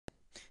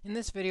In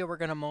this video, we're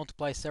going to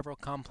multiply several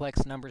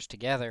complex numbers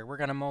together. We're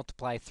going to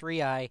multiply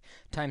 3i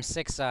times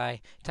 6i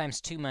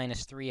times 2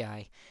 minus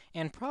 3i.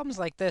 And problems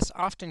like this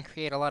often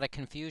create a lot of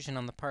confusion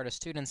on the part of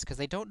students because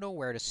they don't know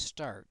where to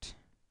start.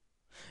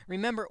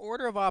 Remember,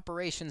 order of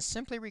operations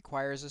simply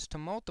requires us to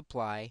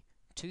multiply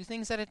two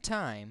things at a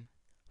time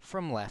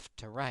from left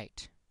to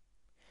right.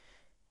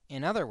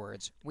 In other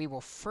words, we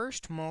will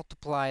first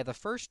multiply the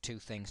first two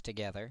things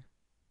together,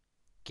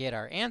 get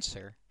our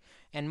answer,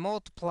 and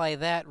multiply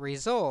that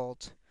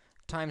result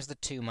times the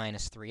 2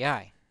 minus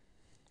 3i.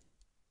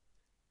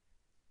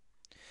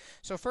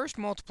 So first,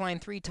 multiplying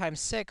 3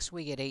 times 6,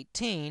 we get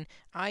 18.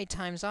 I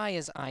times I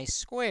is I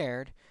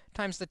squared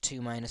times the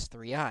 2 minus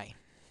 3i.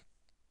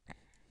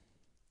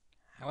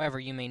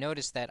 However, you may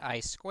notice that I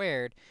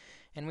squared,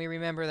 and we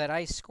remember that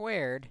I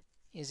squared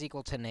is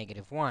equal to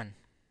negative 1.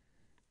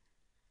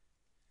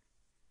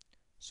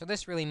 So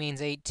this really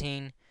means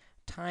 18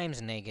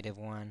 times negative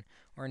 1,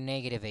 or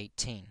negative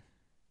 18.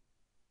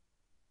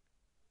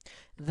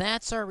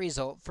 That's our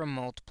result from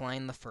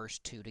multiplying the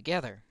first two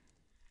together.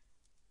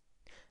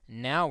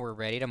 Now we're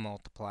ready to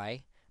multiply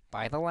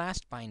by the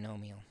last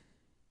binomial,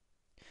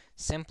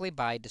 simply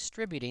by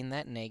distributing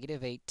that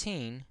negative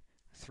 18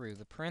 through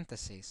the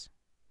parentheses.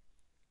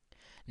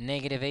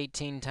 Negative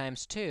 18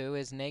 times 2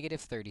 is negative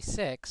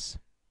 36.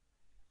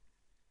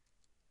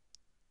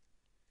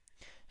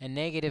 And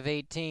negative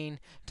 18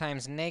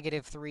 times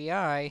negative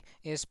 3i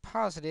is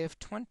positive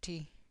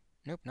 20.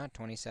 Nope, not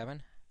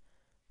 27.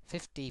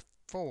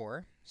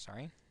 54.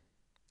 Sorry.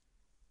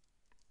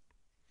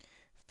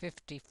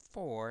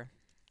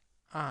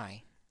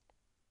 54i.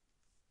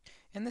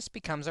 And this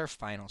becomes our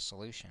final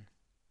solution.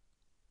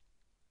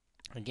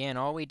 Again,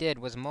 all we did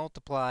was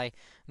multiply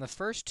the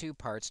first two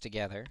parts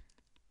together,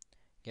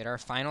 get our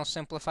final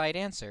simplified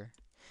answer,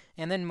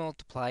 and then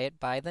multiply it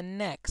by the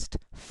next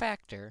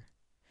factor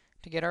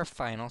to get our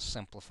final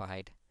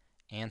simplified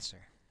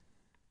answer.